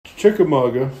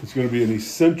Chickamauga is going to be an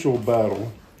essential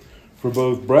battle for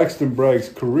both Braxton Bragg's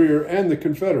career and the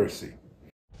Confederacy.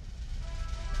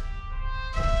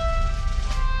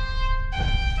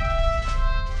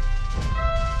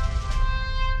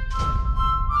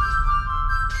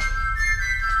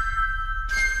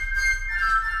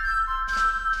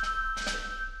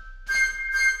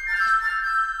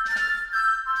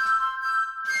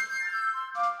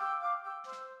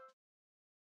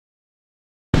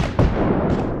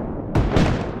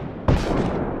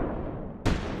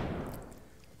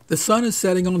 The sun is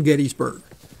setting on Gettysburg,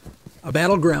 a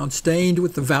battleground stained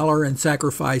with the valor and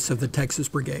sacrifice of the Texas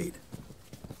Brigade.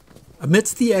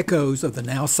 Amidst the echoes of the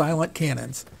now silent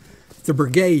cannons, the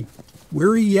brigade,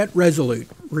 weary yet resolute,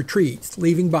 retreats,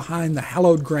 leaving behind the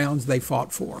hallowed grounds they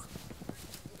fought for.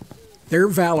 Their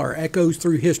valor echoes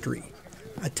through history,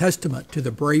 a testament to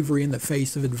the bravery in the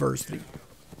face of adversity.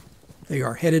 They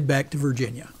are headed back to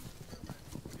Virginia.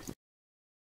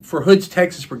 For Hoods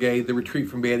Texas Brigade, the retreat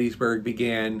from Gettysburg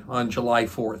began on July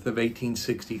 4th of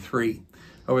 1863.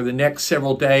 Over the next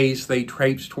several days, they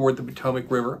traipsed toward the Potomac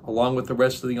River, along with the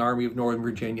rest of the Army of Northern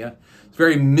Virginia. It's a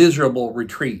very miserable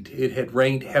retreat. It had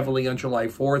rained heavily on July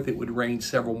 4th. It would rain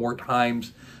several more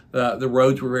times. The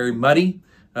roads were very muddy.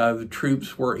 The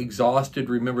troops were exhausted.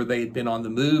 Remember, they had been on the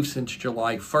move since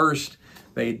July 1st.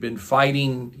 They had been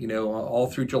fighting, all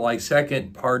through July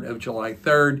 2nd, part of July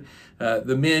 3rd.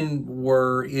 The men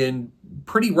were in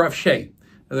pretty rough shape.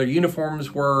 Their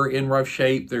uniforms were in rough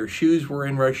shape. Their shoes were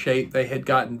in rough shape. They had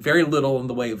gotten very little in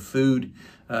the way of food,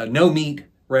 no meat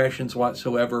rations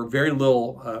whatsoever, very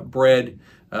little bread,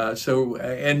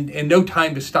 and no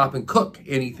time to stop and cook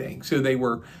anything. So they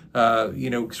were,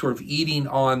 sort of eating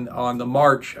on the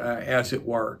march, as it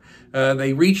were.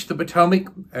 They reached the Potomac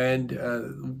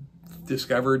and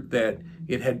discovered that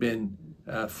it had been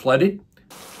flooded.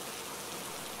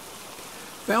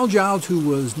 Val Giles, who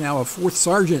was now a 4th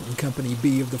Sergeant in Company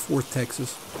B of the 4th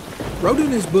Texas, wrote in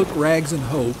his book Rags and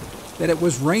Hope that it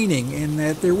was raining and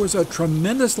that there was a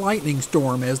tremendous lightning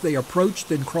storm as they approached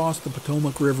and crossed the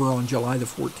Potomac River on July the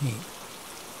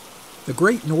 14th. The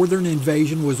Great Northern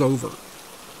Invasion was over,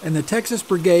 and the Texas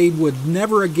Brigade would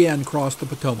never again cross the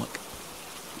Potomac.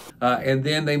 And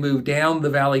then they moved down the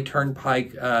Valley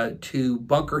Turnpike to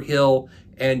Bunker Hill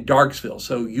and Darksville.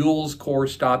 So Ewell's Corps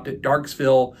stopped at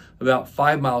Darksville, about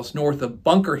 5 miles north of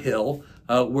Bunker Hill,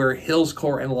 where Hill's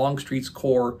Corps and Longstreet's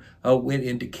Corps went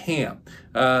into camp.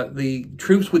 The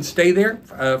troops would stay there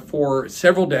for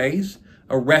several days,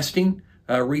 resting,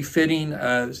 refitting,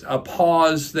 a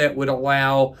pause that would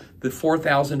allow the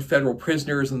 4,000 federal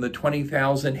prisoners and the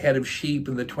 20,000 head of sheep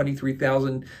and the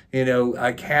 23,000,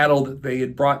 cattle that they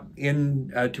had brought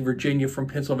in to Virginia from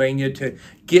Pennsylvania to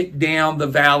get down the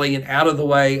valley and out of the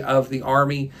way of the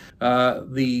Army.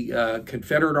 The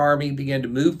Confederate Army began to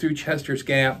move through Chester's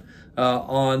Gap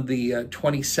on the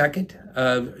 22nd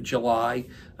of July.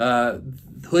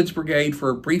 Hoods Brigade, for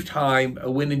a brief time,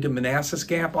 went into Manassas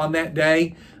Gap on that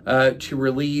day to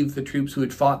relieve the troops who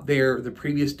had fought there the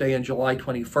previous day on July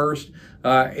 21st.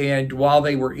 And while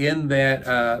they were in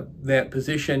that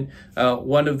position,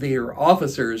 one of their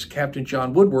officers, Captain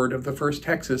John Woodward of the 1st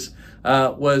Texas,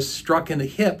 was struck in the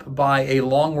hip by a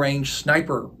long-range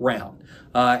sniper round.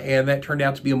 And that turned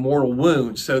out to be a mortal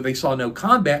wound. So they saw no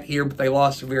combat here, but they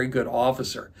lost a very good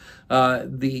officer.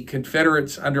 The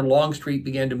Confederates under Longstreet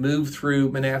began to move through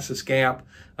Manassas Gap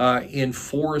in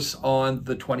force on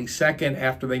the 22nd.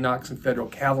 After they knocked some Federal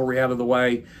cavalry out of the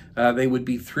way, they would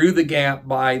be through the gap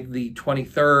by the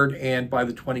 23rd, and by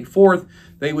the 24th,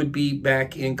 they would be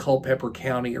back in Culpeper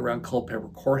County around Culpeper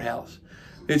Courthouse.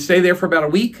 They'd stay there for about a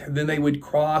week, and then they would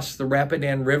cross the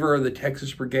Rapidan River. The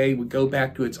Texas Brigade would go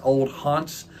back to its old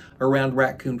haunts around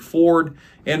Raccoon Ford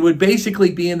and would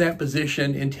basically be in that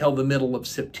position until the middle of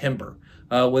September,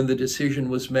 when the decision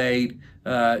was made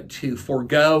to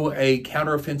forego a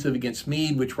counteroffensive against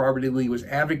Meade, which Robert E. Lee was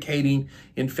advocating,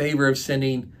 in favor of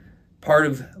sending part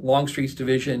of Longstreet's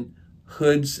division,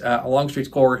 Longstreet's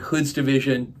Corps, Hood's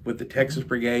division with the Texas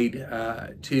Brigade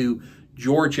to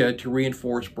Georgia to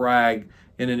reinforce Bragg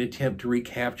in an attempt to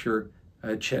recapture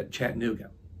Chattanooga.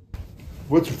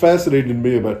 What's fascinating to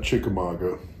me about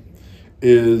Chickamauga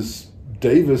is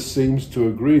Davis seems to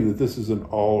agree that this is an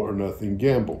all-or-nothing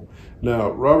gamble.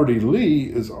 Now, Robert E. Lee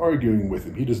is arguing with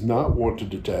him. He does not want to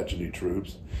detach any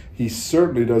troops. He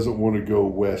certainly doesn't want to go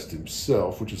west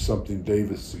himself, which is something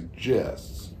Davis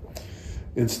suggests.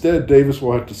 Instead, Davis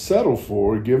will have to settle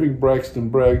for giving Braxton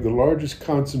Bragg the largest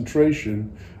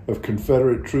concentration of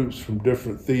Confederate troops from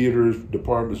different theaters,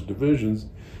 departments, divisions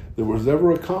that was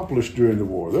ever accomplished during the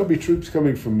war. There'll be troops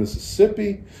coming from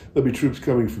Mississippi. There'll be troops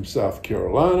coming from South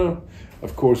Carolina.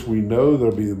 Of course, we know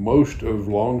there'll be most of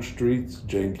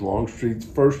James Longstreet's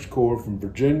First Corps from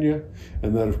Virginia,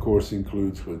 and that, of course,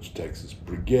 includes Hoods Texas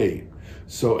Brigade.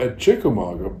 So at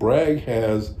Chickamauga, Bragg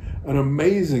has an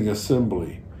amazing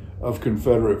assembly of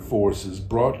Confederate forces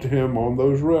brought to him on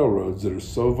those railroads that are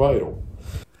so vital.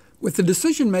 With the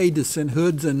decision made to send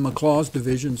Hood's and McClaw's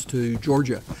divisions to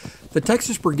Georgia, the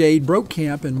Texas Brigade broke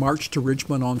camp and marched to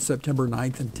Richmond on September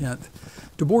 9th and 10th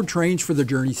to board trains for the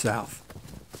journey south.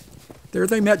 There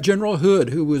they met General Hood,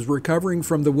 who was recovering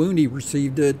from the wound he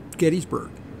received at Gettysburg.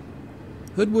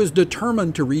 Hood was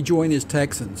determined to rejoin his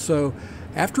Texans, so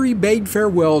after he bade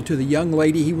farewell to the young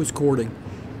lady he was courting,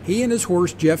 he and his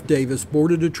horse Jeff Davis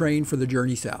boarded a train for the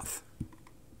journey south.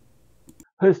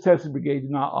 Hood's Texas Brigade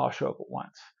did not all show up at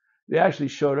once. They actually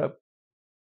showed up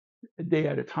a day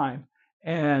at a time.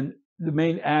 And the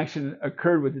main action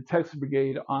occurred with the Texas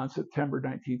Brigade on September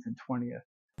 19th and 20th.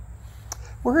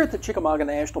 We're here at the Chickamauga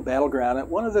National Battleground at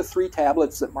one of the 3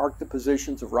 tablets that mark the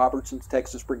positions of Robertson's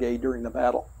Texas Brigade during the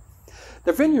battle.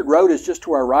 The Vineyard Road is just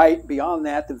to our right. Beyond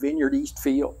that, the Vineyard East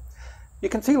Field. You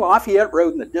can see Lafayette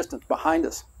Road in the distance behind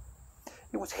us.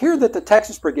 It was here that the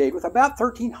Texas Brigade, with about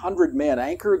 1,300 men,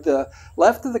 anchored the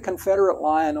left of the Confederate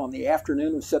line on the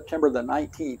afternoon of September the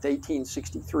 19th,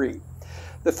 1863.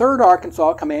 The 3rd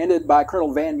Arkansas, commanded by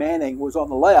Colonel Van Manning, was on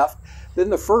the left. Then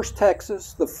the 1st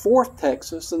Texas, the 4th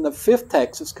Texas, and the 5th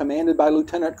Texas, commanded by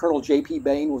Lieutenant Colonel J.P.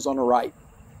 Bain, was on the right.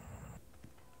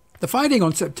 The fighting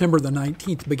on September the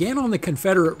 19th began on the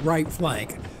Confederate right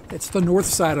flank. That's the north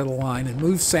side of the line, and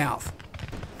moved south.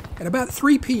 At about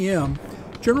 3 p.m.,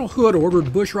 General Hood ordered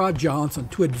Bushrod Johnson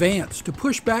to advance to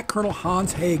push back Colonel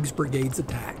Hans Haig's brigade's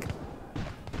attack.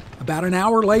 About an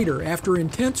hour later, after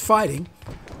intense fighting,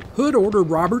 Hood ordered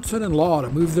Robertson and Law to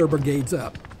move their brigades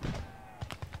up.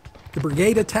 The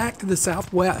brigade attacked to the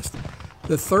southwest,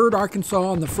 the 3rd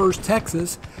Arkansas and the 1st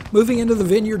Texas moving into the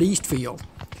Vineyard East Field,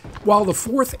 while the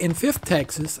 4th and 5th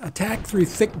Texas attacked through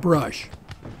thick brush.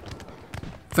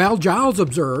 Val Giles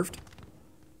observed,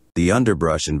 "The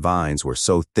underbrush and vines were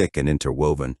so thick and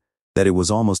interwoven that it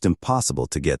was almost impossible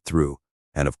to get through,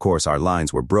 and of course our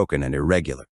lines were broken and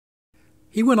irregular."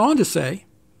 He went on to say,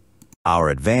 "Our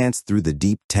advance through the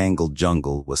deep tangled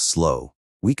jungle was slow.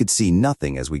 We could see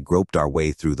nothing as we groped our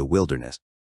way through the wilderness."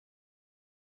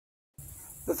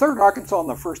 The 3rd Arkansas and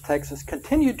the 1st Texas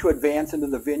continued to advance into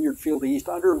the Vineyard Field East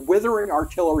under withering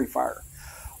artillery fire,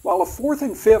 while the 4th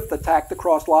and 5th attacked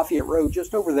across Lafayette Road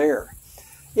just over there,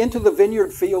 into the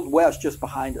Vineyard Field West just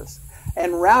behind us,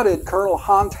 and routed Colonel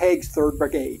Hans Haig's 3rd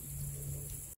Brigade.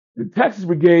 The Texas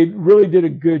Brigade really did a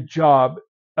good job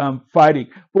fighting.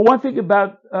 But one thing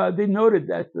about, they noted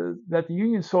that the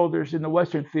Union soldiers in the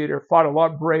Western Theater fought a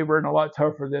lot braver and a lot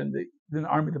tougher than the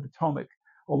Army of the Potomac.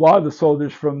 A lot of the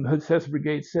soldiers from the Hoods Texas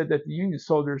Brigade said that the Union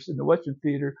soldiers in the Western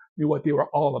Theater knew what they were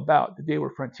all about, that they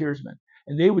were frontiersmen.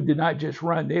 And they did not just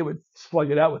run, they would slug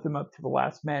it out with them up to the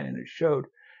last man, and it showed.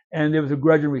 And there was a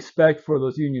grudging respect for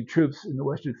those Union troops in the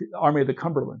Western Army of the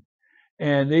Cumberland.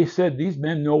 And they said these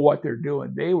men know what they're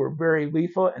doing. They were very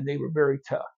lethal and they were very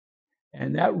tough.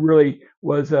 And that really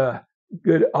was a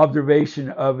good observation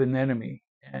of an enemy.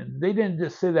 And they didn't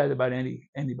just say that about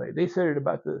anybody. They said it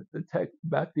about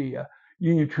the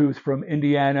Union troops from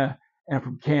Indiana and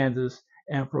from Kansas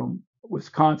and from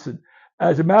Wisconsin.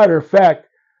 As a matter of fact,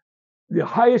 the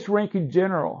highest ranking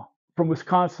general from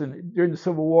Wisconsin during the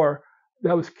Civil War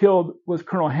that was killed was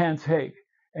Colonel Hans Haig.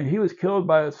 And he was killed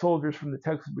by the soldiers from the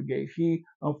Texas Brigade. He,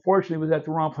 unfortunately, was at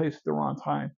the wrong place at the wrong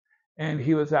time. And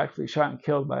he was actually shot and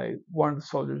killed by one of the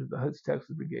soldiers of the Hoods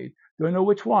Texas Brigade. Don't know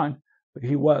which one, but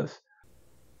he was.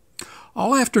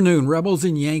 All afternoon, rebels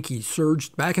and Yankees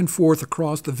surged back and forth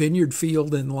across the Vineyard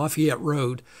Field and Lafayette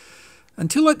Road,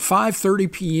 until at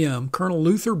 5:30 p.m., Colonel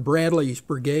Luther Bradley's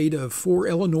brigade of 4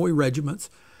 Illinois regiments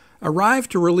arrived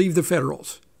to relieve the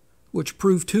Federals, which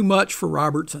proved too much for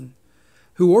Robertson,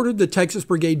 who ordered the Texas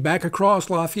Brigade back across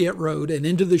Lafayette Road and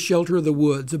into the shelter of the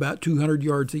woods about 200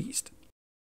 yards east.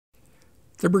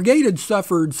 The brigade had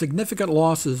suffered significant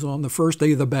losses on the first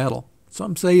day of the battle,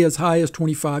 some say as high as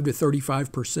 25 to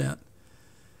 35%.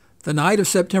 The night of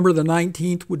September the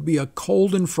 19th would be a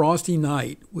cold and frosty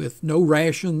night with no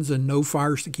rations and no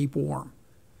fires to keep warm.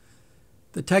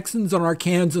 The Texans and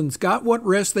Arkansans got what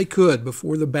rest they could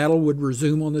before the battle would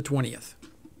resume on the 20th.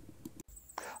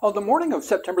 On the morning of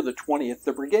September the 20th,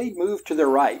 the brigade moved to their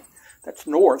right, that's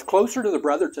north, closer to the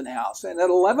Brotherton House, and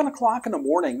at 11 o'clock in the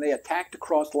morning they attacked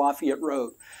across Lafayette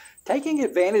Road, taking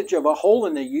advantage of a hole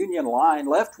in the Union line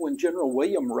left when General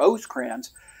William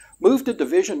Rosecrans moved a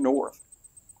division north.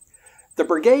 The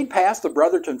brigade passed the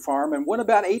Brotherton farm and went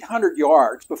about 800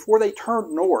 yards before they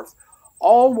turned north,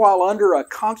 all while under a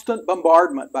constant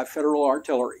bombardment by Federal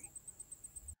artillery.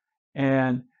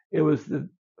 And it was the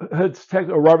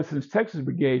Robertson's Texas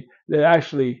Brigade that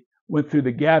actually went through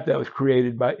the gap that was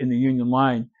created in the Union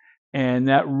line, and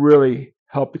that really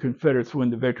helped the Confederates win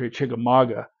the victory at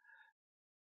Chickamauga.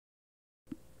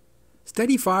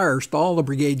 Steady fire stalled the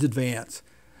brigade's advance.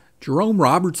 Jerome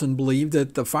Robertson believed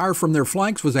that the fire from their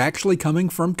flanks was actually coming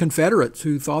from Confederates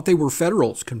who thought they were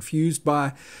Federals, confused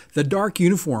by the dark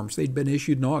uniforms they'd been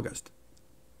issued in August.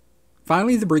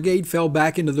 Finally, the brigade fell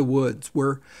back into the woods,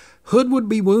 where Hood would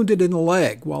be wounded in the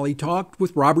leg while he talked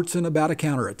with Robertson about a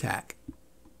counterattack.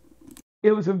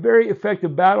 It was a very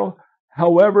effective battle.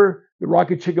 However, the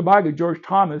Rock of Chickamauga, George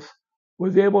Thomas,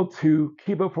 was able to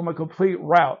keep it from a complete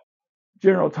rout.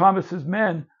 General Thomas's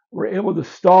men were able to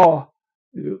stall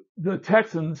the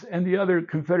Texans and the other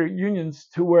Confederate unions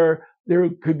to where there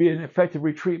could be an effective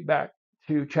retreat back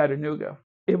to Chattanooga.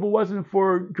 If it wasn't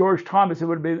for George Thomas, it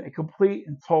would have been a complete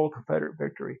and total Confederate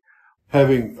victory.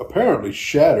 Having apparently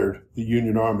shattered the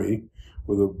Union Army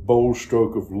with a bold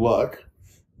stroke of luck,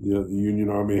 the Union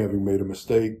Army, having made a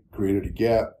mistake, created a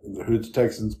gap, and the Hoods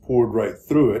Texans poured right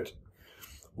through it,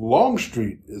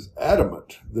 Longstreet is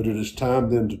adamant that it is time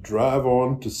then to drive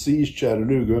on to seize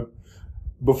Chattanooga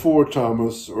before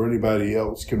Thomas or anybody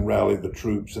else can rally the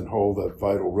troops and hold that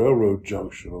vital railroad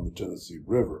junction on the Tennessee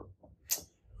River.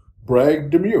 Bragg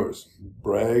demurs.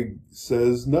 Bragg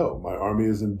says, "No, my army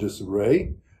is in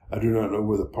disarray. I do not know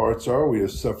where the parts are. We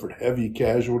have suffered heavy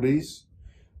casualties."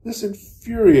 This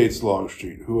infuriates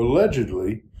Longstreet, who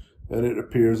allegedly, and it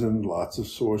appears in lots of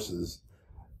sources,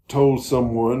 told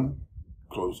someone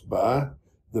close by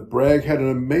that Bragg had an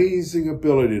amazing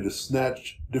ability to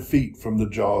snatch defeat from the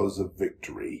jaws of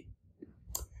victory.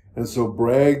 And so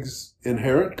Bragg's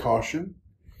inherent caution,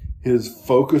 his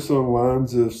focus on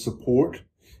lines of support,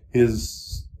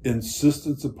 his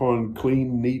insistence upon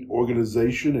clean, neat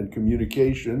organization and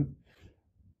communication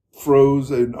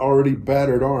froze an already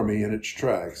battered army in its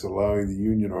tracks, allowing the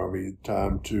Union Army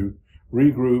time to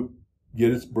regroup,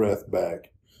 get its breath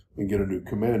back, and get a new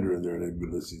commander in there named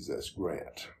Ulysses S.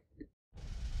 Grant.